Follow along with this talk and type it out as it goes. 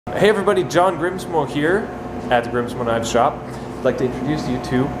Hey everybody, John Grimsmo here at the Grimsmo Knives Shop. I'd like to introduce you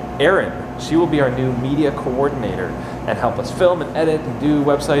to Erin. She will be our new media coordinator and help us film and edit and do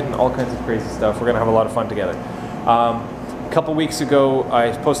website and all kinds of crazy stuff. We're going to have a lot of fun together. A couple weeks ago,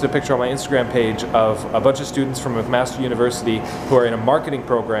 I posted a picture on my Instagram page of a bunch of students from McMaster University who are in a marketing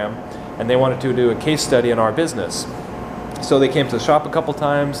program, and they wanted to do a case study on our business. So they came to the shop a couple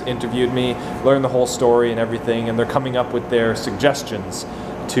times, interviewed me, learned the whole story and everything, and they're coming up with their suggestions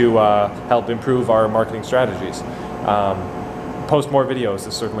to help improve our marketing strategies. Post more videos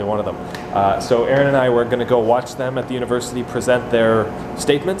is certainly one of them. So Erin and I were going to go watch them at the university present their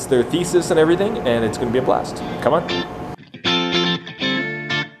statements, their thesis and everything, and it's going to be a blast. Come on.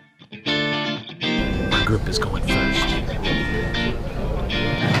 Our group is going first.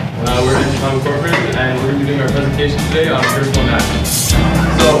 We're in Chicago Corporate, and we're going to be doing our presentation today on Grimsmo Knives.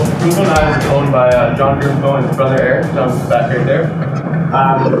 So, Grimsmo Knives is owned by John Grimsmo and his brother Eric, John's back right there.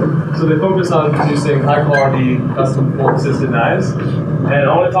 So they focus on producing high-quality, custom full-assisted knives. And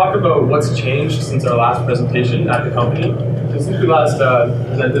I want to talk about what's changed since our last presentation at the company. So since we last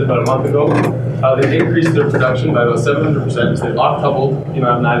presented about a month ago, they've increased their production by about 700%. So they've octupled the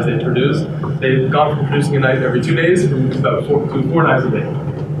amount of knives they produce. They've gone from producing a knife every 2 days to about four knives a day.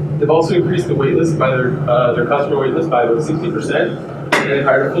 They've also increased the waitlist by their customer waitlist by about 60%, and they've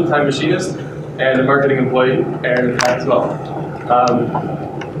hired a full-time machinist and a marketing employee, and as well.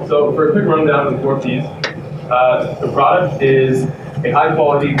 So for a quick rundown of the 4 Ps, the product is a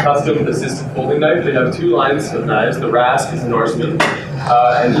high-quality custom assisted folding knife. They have 2 lines of knives. The Rask is the Norseman,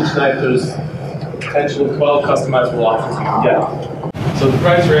 and each knife there's a potential 12 customizable options you can get. So the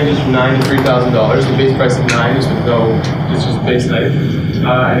price ranges from $9,000 to $3,000. The base price of $9,000 is with it's just a base knife.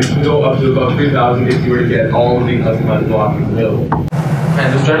 And it can go up to about $3,000 if you were to get all of the customizable options available.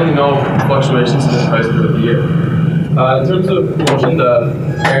 And there's generally no fluctuations in this price throughout the year. In terms of promotion,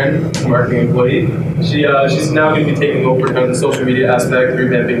 Erin, the marketing employee, she's now going to be taking over kind of the social media aspect,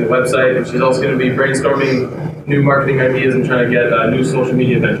 revamping the website, and she's also going to be brainstorming new marketing ideas and trying to get new social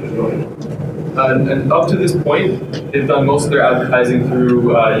media ventures going. And up to this point, they've done most of their advertising through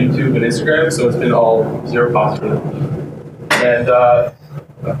YouTube and Instagram, so it's been all zero cost for them. And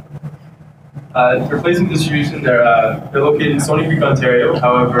for placement distribution, they're located in Stony Creek, Ontario.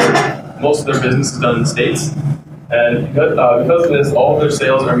 However, most of their business is done in the States. And because of this, all of their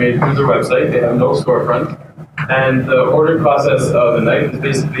sales are made through their website. They have no storefront. And the order process of a knife is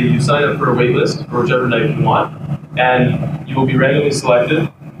basically you sign up for a wait list for whichever knife you want, and you will be randomly selected.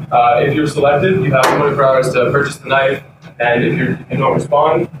 If you're selected, you have 24 hours to purchase the knife, and if you don't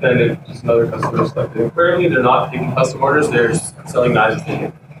respond, then it's just another customer selected. And currently, they're not taking custom orders, they're just selling knives.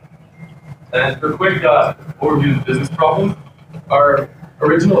 And for a quick overview of the business problem, our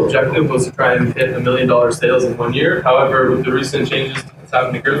original objective was to try and hit $1 million sales in 1 year. However, with the recent changes that's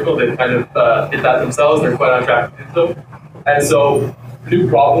happened to Grimsmo, they've kind of hit that themselves. They're quite on track to do so. And so the new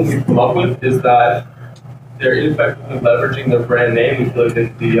problem we've come up with is that they're ineffectively leveraging their brand name. We feel like they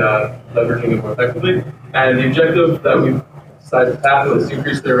could be leveraging it more effectively. And the objective that we've decided to tackle is to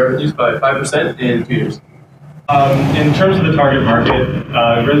increase their revenues by 5% in 2 years. In terms of the target market,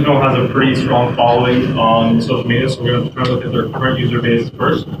 Grimsmo has a pretty strong following on social media, so we're going to try to look at their current user base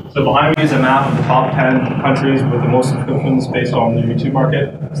first. So behind me is a map of the top 10 countries with the most subscriptions based on the YouTube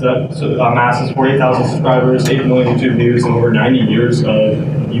market. So Mass is 48,000 subscribers, 8 million YouTube views, and over 90 years of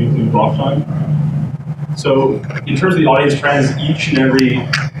YouTube watch time. So in terms of the audience trends, each and every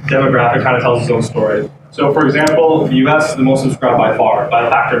demographic kind of tells its own story. So for example, the US is the most subscribed by far, by a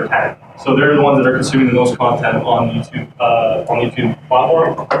factor of 10. So they're the ones that are consuming the most content on YouTube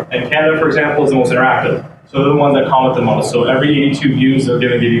platform. And Canada, for example, is the most interactive. So they're the ones that comment the most. So every 82 views, they're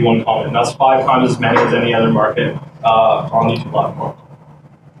going to give you 1 comment. And that's 5 times as many as any other market on the YouTube platform.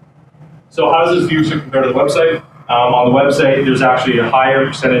 So how does this viewership compare to the website? On the website, there's actually a higher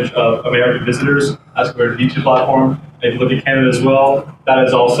percentage of American visitors as compared to the YouTube platform. If you look at Canada as well, that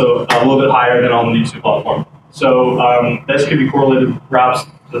is also a little bit higher than on the YouTube platform. So this could be correlated perhaps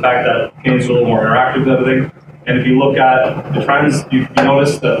to the fact that Canadians are a little more interactive than everything. And if you look at the trends, you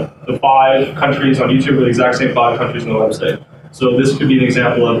notice that the 5 countries on YouTube are the exact same 5 countries on the website. So this could be an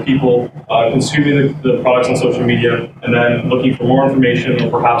example of people consuming the products on social media and then looking for more information or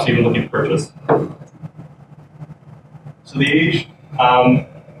perhaps even looking to purchase. So the age,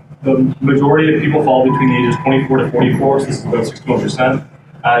 the majority of people fall between the ages 24 to 44, so this is about 61%.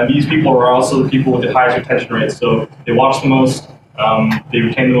 And these people are also the people with the highest retention rates. So they watch the most, they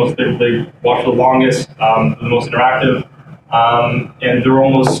retain the most, they watch the longest, the most interactive, and they're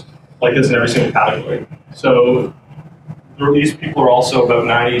almost like this in every single category. So these people are also about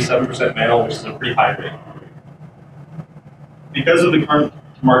 97% male, which is a pretty high rate. Because of the current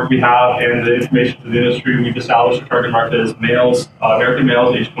market we have and the information for the industry, we've established a target market as males, American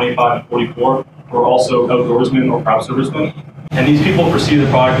males aged 25 to 44, who are also outdoorsmen or crop servicemen. And these people perceive the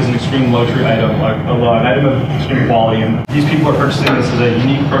product as an extreme luxury item, like an item of extreme quality. And these people are purchasing this as a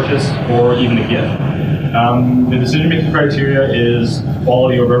unique purchase or even a gift. The decision-making criteria is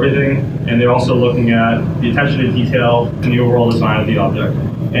quality over everything, and they're also looking at the attention to detail and the overall design of the object.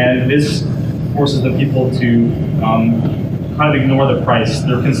 And this forces the people to kind of ignore the price.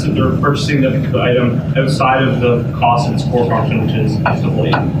 They're purchasing the item outside of the cost of its core function, which is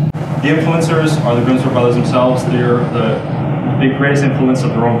stability. The influencers are the Grimsmo brothers themselves. They're the greatest influence of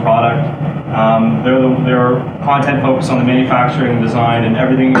their own product. Their content focused on the manufacturing, design, and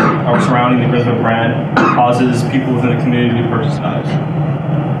everything surrounding the Grimsmo brand causes people within the community to purchase knives.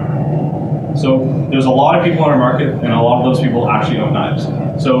 So there's a lot of people in our market, and a lot of those people actually own knives.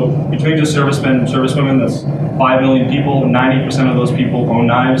 So between just servicemen and servicewomen, that's 5 million people. 90% of those people own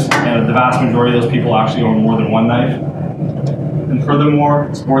knives, and the vast majority of those people actually own more than one knife. And furthermore,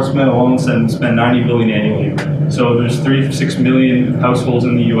 sportsmen alone spend $90 billion annually. So there's 36 million households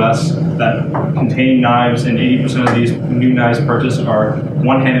in the U.S. that contain knives, and 80% of these new knives purchased are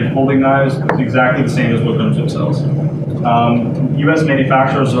one-handed folding knives, exactly the same as what Grimsmo sells. U.S.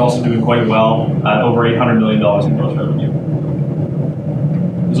 manufacturers are also doing quite well at over $800 million in gross revenue.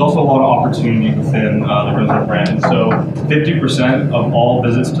 There's also a lot of opportunity within the Grimsmo brand. So 50% of all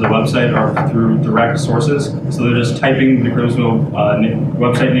visits to the website are through direct sources. So they're just typing the Grimsmo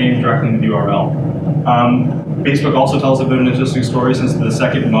website name directly in the URL. Facebook also tells a bit of an interesting story, since it's the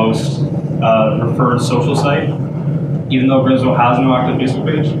second most referred social site, even though Grimsmo has no active Facebook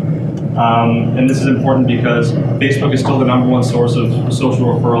page. And this is important because Facebook is still the #1 source of social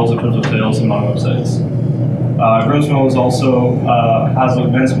referrals in terms of sales among websites. Grimsmo is also has an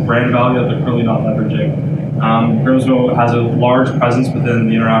immense brand value that they're currently not leveraging. Grimsmo has a large presence within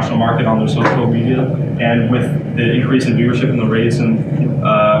the international market on their social media, and with the increase in viewership and the rates and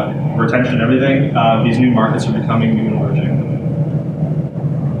retention and everything, these new markets are becoming new and emerging.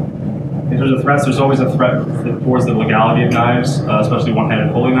 In terms of threats, there's always a threat towards the legality of knives, especially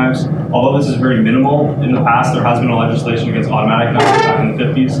one-handed folding knives. Although this is very minimal, in the past there has been legislation against automatic knives back in the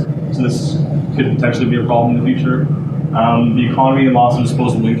 50s, so this could potentially be a problem in the future. The economy and loss of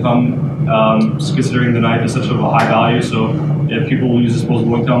disposable income, considering the knife is such a high value, so if people lose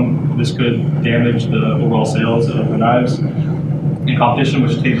disposable income, this could damage the overall sales of the knives. In competition,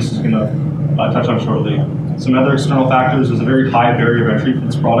 which Tighe is going to touch on shortly. Some other external factors is a very high barrier of entry for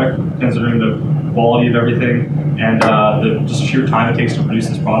this product, considering the quality of everything and the just sheer time it takes to produce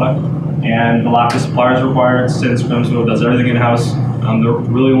this product. And the lack of suppliers required, since Grimsmo does everything in-house. The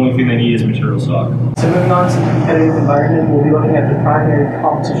really only thing they need is material stock. So moving on to the competitive environment, we'll be looking at the primary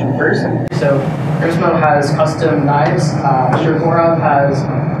competition first. So Grimsmo has custom knives, Shirogorov has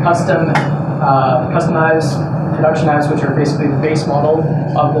custom knives, production knives, which are basically the base model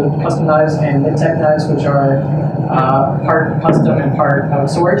of the custom knives, and mid-tech knives, which are part custom and part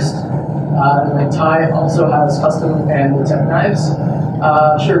outsourced. And then Tighe also has custom and mid-tech knives.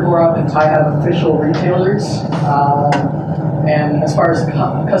 Shirogorov and Tighe have official retailers. And as far as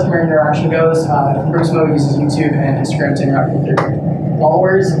customer interaction goes, Grimsmo uses YouTube and Instagram to interact with their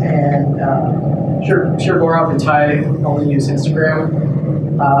followers, and Shirogorov and Tighe only use Instagram.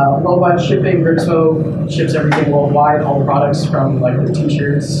 Worldwide shipping, Grimsmo ships everything worldwide, all the products from like their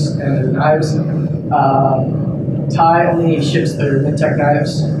t-shirts and their knives. Tighe only ships their mid-tech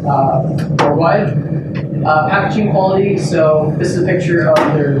knives worldwide. Packaging quality, so this is a picture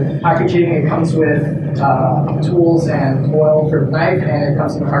of their packaging. It comes with tools and oil for the knife, and it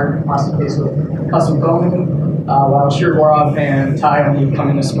comes in a hard plastic case with custom foam, while Shirogorov and Tighe only come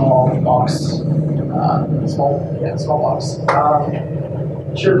in a small box. Small box.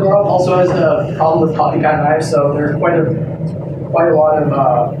 Shirogorov also has a problem with copycat knives, so there's quite a lot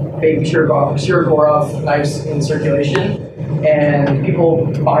of fake Shirogorov knives in circulation, and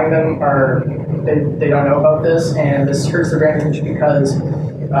people buying them they don't know about this, and this hurts their brand image because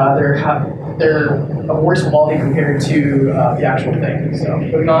they're of worse quality compared to the actual thing. So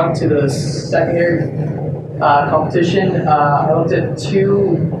moving on to the secondary competition, I looked at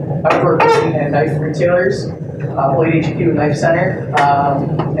 2 outdoor fishing and knife retailers, Blade HQ and Knife Center,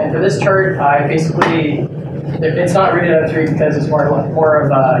 and for this chart, I basically, it's not rated out of 3 because it's more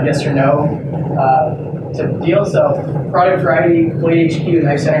of a yes or no type of deal. So product variety, Blade HQ and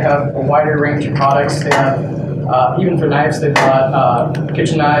Knife Center have a wider range of products. They have, even for knives, they've got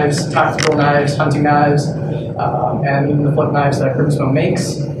kitchen knives, tactical knives, hunting knives, and even the flip knives that Grimsmo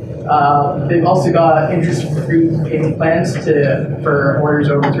makes. They've also got interest-free payment plans for orders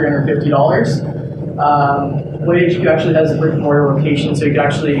over $350. Wood HQ actually has a brick and mortar location, so you can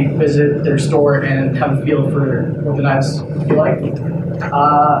actually visit their store and have a feel for what the knives feel like.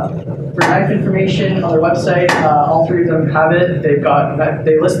 For knife information on their website, all three of them have it. They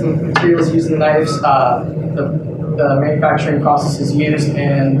list the materials used in the knives, the manufacturing processes used,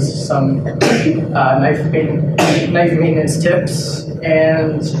 and some knife maintenance tips.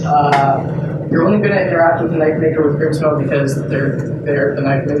 And you're only going to interact with the knife maker with Grimsmo because they're the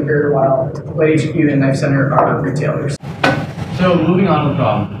knife maker, while Blade HQ and Knife Center are retailers. So moving on to the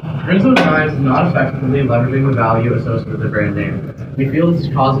problem. Grimsmo Knives is not effectively leveraging the value associated with the brand name. We feel this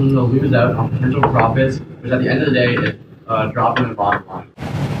is causing them to lose out on potential profits, which at the end of the day is dropping the bottom line.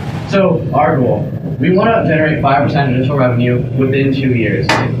 So our goal, we want to generate 5% initial revenue within 2 years,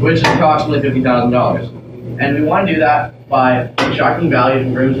 which is approximately $50,000. And we want to do that by extracting value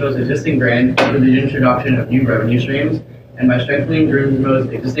from Grimsmo's existing brand through the introduction of new revenue streams, and by strengthening Grimsmo's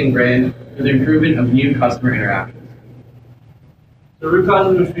existing brand through the improvement of new customer interactions. The root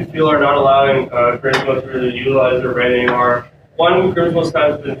causes which we feel are not allowing Grimsmo to really utilize their brand name are: one, Grimsmo's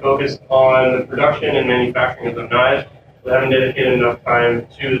time has been focused on the production and manufacturing of the knives. We haven't dedicated enough time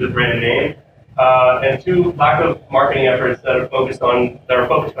to the brand name. And two, lack of marketing efforts that are focused on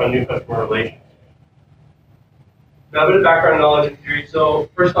new customer relations. Now, a bit of background knowledge and theory. So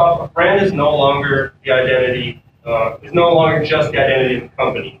first off, a brand is no longer the identity, is no longer just the identity of the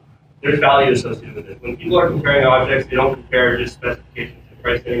company. There's value associated with it. When people are comparing objects, they don't compare just specifications and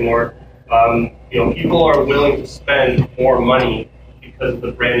price anymore. People are willing to spend more money because of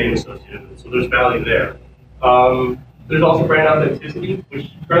the brand name associated with it. So there's value there. There's also brand authenticity,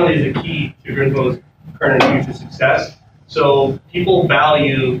 which currently is a key to Grimsmo's current and future success. So people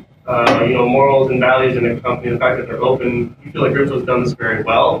value, morals and values in a company. The fact that they're open. We feel like Grimsmo's done this very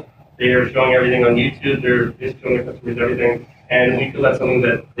well. They are showing everything on YouTube. They're showing their customers everything. And we feel that's something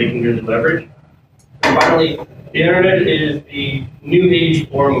that they can really leverage. And finally, the internet is the new age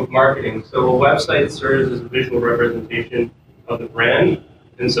form of marketing. So a website serves as a visual representation of the brand.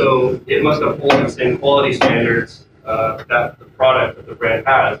 And so it must uphold the same quality standards that the product that the brand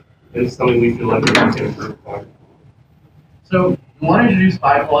has. And it's something we feel like we can improve upon. So we want to introduce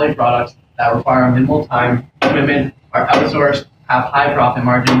high quality products that require minimal time, commitment, are outsourced, have high profit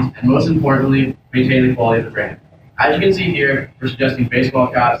margins, and most importantly, maintain the quality of the brand. As you can see here, we're suggesting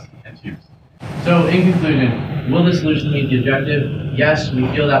baseball caps and tubes. So in conclusion, will this solution meet the objective? Yes, we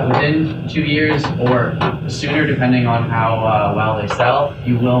feel that within 2 years or sooner, depending on how well they sell,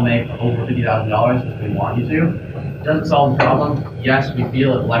 you will make over $50,000, which we want you to. Does it solve the problem? Yes, we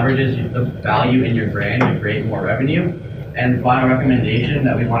feel it leverages the value in your brand to create more revenue. And the final recommendation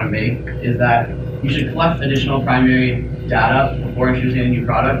that we want to make is that you should collect additional primary data before introducing any new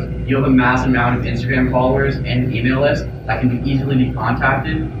product. You have a massive amount of Instagram followers and an email list that can easily be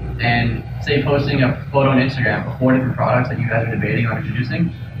contacted. And say posting a photo on Instagram of 4 different products that you guys are debating on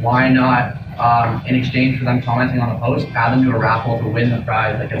introducing, why not, in exchange for them commenting on the post, add them to a raffle to win the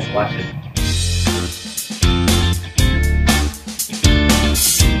prize that gets selected.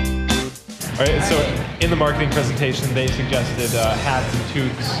 All right, so in the marketing presentation, they suggested hats and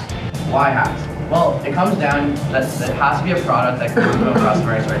tubes. Why hats? Well, it comes down that it has to be a product that Grimsmo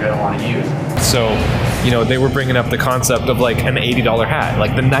customers are going to want to use. So, they were bringing up the concept of like an $80 hat,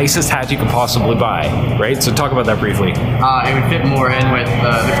 like the nicest hat you can possibly buy, right? So talk about that briefly. It would fit more in with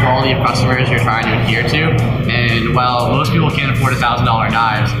the quality of customers you're trying to adhere to. And while most people can't afford $1,000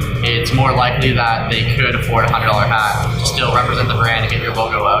 knives, it's more likely that they could afford a $100 hat to still represent the brand and get your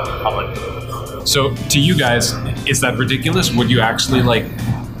logo out in public. So to you guys, is that ridiculous? Would you actually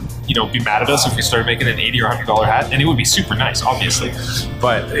be mad at us if we started making an $80 or $100 hat? And it would be super nice, obviously,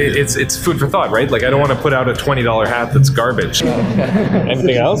 but it's food for thought, right? Like, I don't want to put out a $20 hat that's garbage.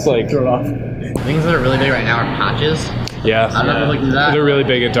 Anything else? Like, throw it off. Things that are really big right now are patches. Yeah, I don't know if you looked at that. They're really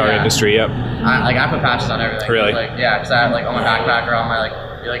big into our industry. Yep. I put patches on everything. Really? Because I have on my backpack or on my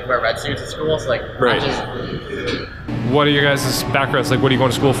you wear red suits at school, so patches. What are your guys' backgrounds? Like, what are you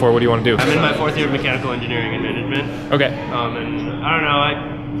going to school for? What do you want to do? I'm in my 4th year of mechanical engineering and management. Okay. And I don't know,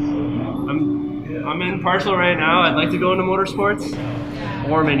 I'm in partial right now. I'd like to go into motorsports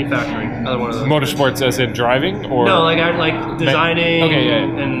or manufacturing. Either one of those. Motorsports as in driving, or no, I like designing okay,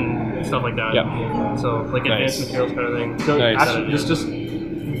 and stuff like that. Yeah. So advanced materials kind of thing. So actually, just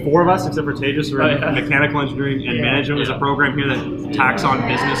 4 of us, except for Tejas, are in mechanical engineering and management. There's a program here that tacks on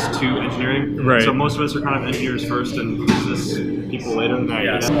business to engineering. Right. So most of us are kind of engineers first and business people later.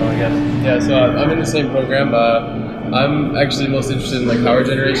 So I'm in the same program. I'm actually most interested in power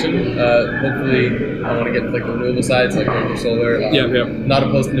generation. Hopefully, I want to get the renewable side, so wind or solar. Not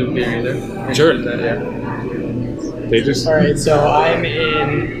opposed to nuclear either. Sure. That, Tejas? All right, so I'm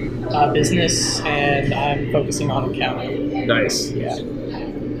in business, and I'm focusing on accounting. Nice. Yeah.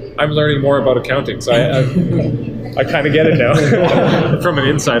 I'm learning more about accounting, so I kind of get it now from an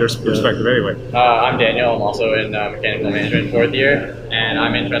insider's perspective anyway. I'm Daniel. I'm also in mechanical management 4th year, and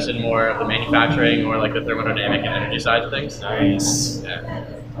I'm interested in more of the manufacturing or like the thermodynamic and energy side of things. Nice. Yeah.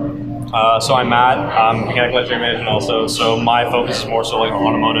 So I'm Matt. I'm mechanical engineering management also. So my focus is more so like on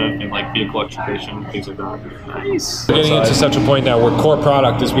automotive and like vehicle electrification, things like that. Nice. We're getting into such a point now where core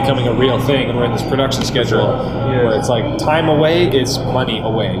product is becoming a real thing, and we're in this production schedule where it's like time away is money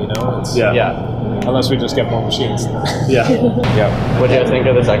away. You know? It's, Yeah. Unless we just get more machines. Yeah. Yeah. What do you think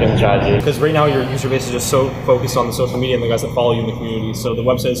of the second strategy? Because right now your user base is just so focused on the social media and the guys that follow you in the community. So the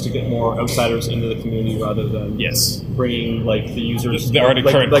website is to get more outsiders into the community rather than bringing like the users, The already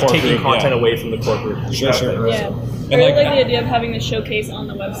current core taking group, content away from the corporate. Sure. Yeah. I really like the idea of having the showcase on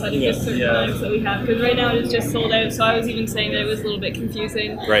the website of just certain knives that we have, because right now it is just sold out, so I was even saying that it was a little bit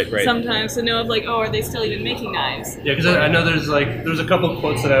confusing sometimes to know of like, oh, are they still even making knives? Yeah, because I know there's a couple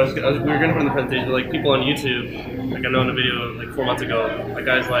quotes that we were going to put in the presentation, but like people on YouTube, like I know in a video like 4 months ago, a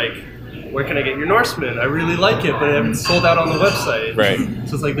guy's like, where can I get your Norseman? I really like it, but it's sold out on the website. Right.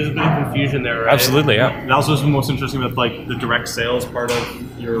 So it's like there's a bit of confusion there, right? Absolutely, yeah. And also is most interesting with like the direct sales part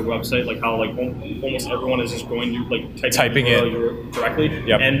of your website, like how like almost everyone is just going to like typing in directly.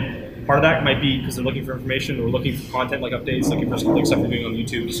 Yep. And part of that might be because they're looking for information or looking for content like updates, looking for like stuff you're doing on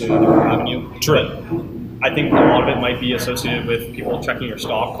YouTube, so they're avenue. True. I think a lot of it might be associated with people checking your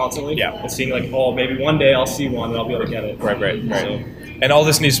stock constantly. Yeah. And seeing like, oh, maybe one day I'll see one and I'll be able to get it. Right. So, And all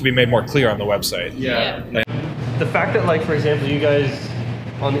this needs to be made more clear on the website. Yeah. The fact that, like, for example, you guys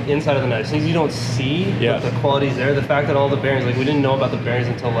on the inside of the knife, since you don't see but the quality's there, the fact that all the bearings, like, we didn't know about the bearings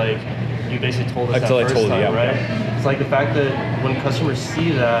until, like, you basically told us Until I that first told you, time, right? It's like the fact that when customers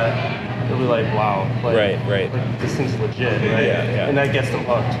see that, they'll be like, wow. Like, Right. Like, this thing's legit, right? Yeah. And that gets them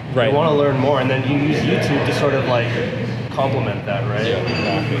hooked. Right. They want to learn more, and then you use YouTube to sort of, like, complement that, right? Yeah,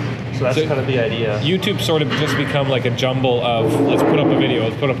 exactly. So that's kind of the idea. YouTube sort of just become like a jumble of let's put up a video.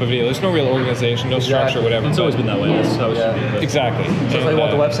 There's no real organization, no structure, whatever. It's always been that way. That's how it should be. Exactly. So it's like want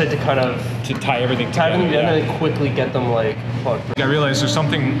the website to kind of to tie everything together. and then quickly get them like hooked. I realized there's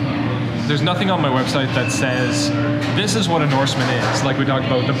nothing on my website that says this is what a Norseman is. Like we talked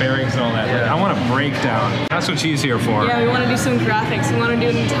about the bearings and all that. Like, I want a breakdown. That's what she's here for. Yeah, we want to do some graphics. We want to do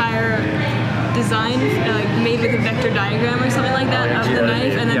an entire design made with a vector diagram or something like that of the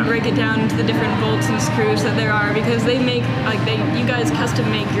knife, and then break it down into the different bolts and screws that there are, because they make you guys custom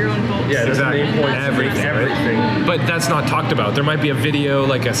make your own bolts. Yeah, exactly. Everything. But that's not talked about. There might be a video,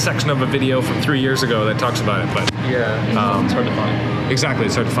 like a section of a video from 3 years ago that talks about it, but it's hard to find. Exactly,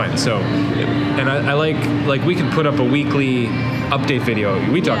 it's hard to find. So, and I like we can put up a weekly update video.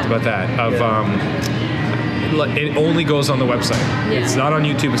 We talked about that of. It only goes on the website. Yeah. It's not on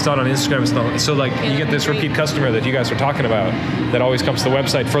YouTube. It's not on Instagram. It's not. So like you get this repeat customer that you guys were talking about that always comes to the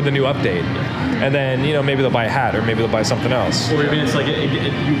website for the new update, and then maybe they'll buy a hat or maybe they'll buy something else. Or maybe it's like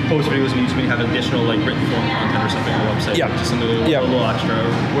you post videos and you just maybe have additional like written form content or something on the website. Yeah. Just something a little extra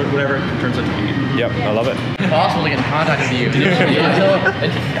or whatever it turns out to be. Yep, I love it. It's possible to get in contact with you.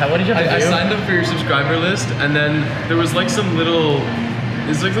 What did you have to do? I signed up for your subscriber list, and then there was like some little.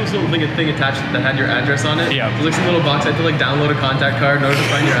 There's like some sort of thing attached that had your address on it. Yeah. There's like some little box. I had to like download a contact card in order to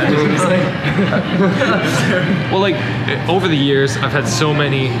find your address. Well, like over the years, I get so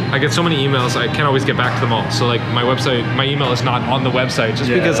many emails. I can't always get back to them all. So like my email is not on the website just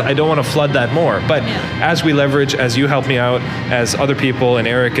because I don't want to flood that more. But as we leverage, as you help me out, as other people and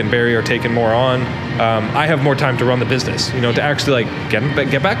Eric and Barry are taking more on, I have more time to run the business. To actually like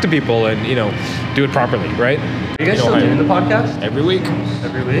get back to people and do it properly, right? Are you guys still doing the podcast? Every week.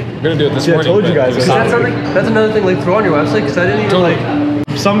 Every week? We're gonna do it this morning. I told you guys. That's another thing. Like throw on your website, because I didn't even like.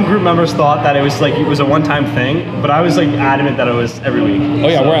 Some group members thought that it was a one-time thing, but I was like adamant that it was every week. Oh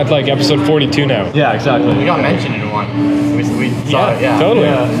yeah, we're at like episode 42 now. Yeah, exactly. We got mentioned in one. We saw it. Yeah. Totally.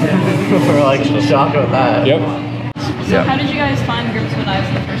 Yeah. We're like shocked about that. Yep. So how did you guys find Grimsmo knives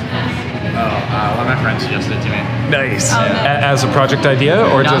in the first place? One of my friends suggested it to me. Nice. Oh, nice. As a project idea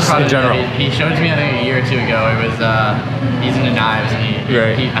or Not just a in project, general? He showed it to me I think a year or two ago. It was he's into knives, and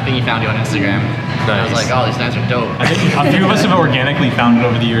I think he found you on Instagram. And I was like, oh, these knives are dope. I think a few of us have organically found it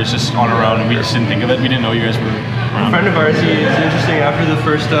over the years, just on our own, and we just didn't think of it. We didn't know you guys were A around. friend of ours, he is interesting. After the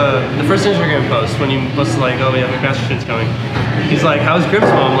first Instagram post, when he posted like, oh yeah, McMaster shit's coming, he's like, how's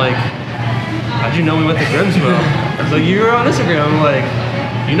Grimsmo? I'm like, how'd you know we went to Grimsmo? He's like, you were on Instagram. I'm like,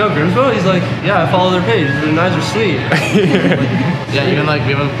 you know Grimsmo? He's like, yeah, I follow their page. Their knives are sweet. Yeah, even like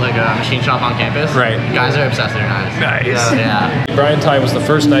we have a machine shop on campus. Right. You guys are obsessed with their knives. Nice. Yeah. Brian Tighe was the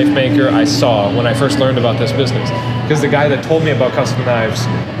first knife maker I saw when I first learned about this business. Because the guy that told me about custom knives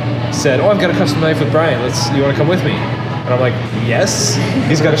said, "Oh, I've got a custom knife with Brian. You want to come with me?" And I'm like, "Yes."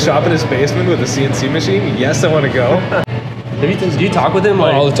 He's got a shop in his basement with a CNC machine. Yes, I want to go. Do you talk with him?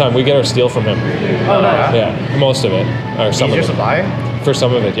 Like, all the time. We get our steel from him. Oh, no. Yeah, most of it, or some He's of your it. supplier? For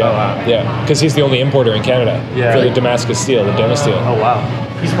some of it, yeah. Oh, wow. Yeah, because he's the only importer in Canada for the Damascus steel, the Dema steel. Oh, wow.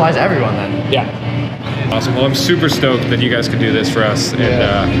 He supplies everyone then? Yeah. Awesome. Well, I'm super stoked that you guys could do this for us,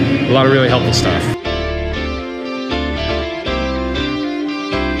 and a lot of really helpful stuff.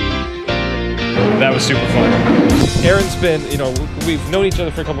 That was super fun. Erin's been, we've known each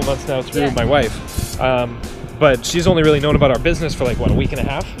other for a couple months now through my wife. But she's only really known about our business for like, what, a week and a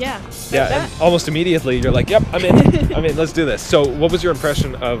half? Yeah. Yeah, and almost immediately you're like, yep, I'm in, let's do this. So what was your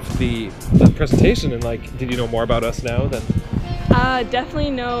impression of the presentation, and like, did you know more about us now than?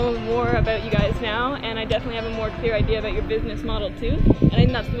 Definitely know more about you guys now, and I definitely have a more clear idea about your business model too. And I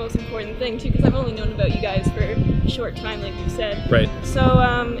think that's the most important thing too, because I've only known about you guys for a short time, like you said. Right. So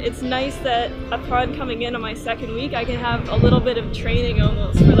it's nice that upon coming in on my second week, I can have a little bit of training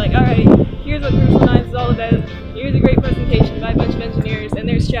almost for like, all right, here's what Grimsmo Knives is all about. Here's a great presentation by a bunch of engineers and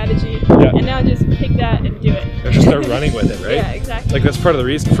their strategy, and now just pick that and do it. And just start running with it, right? Yeah, exactly. Like that's part of the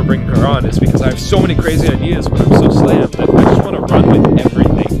reason for bringing her on, is because I have so many crazy ideas, but I'm so slammed that I just want to run with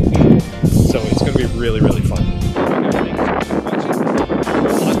everything. So it's going to be really, really fun. Thank you so much for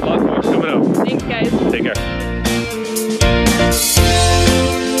watching. A lot more coming up. Thanks, guys. Take care.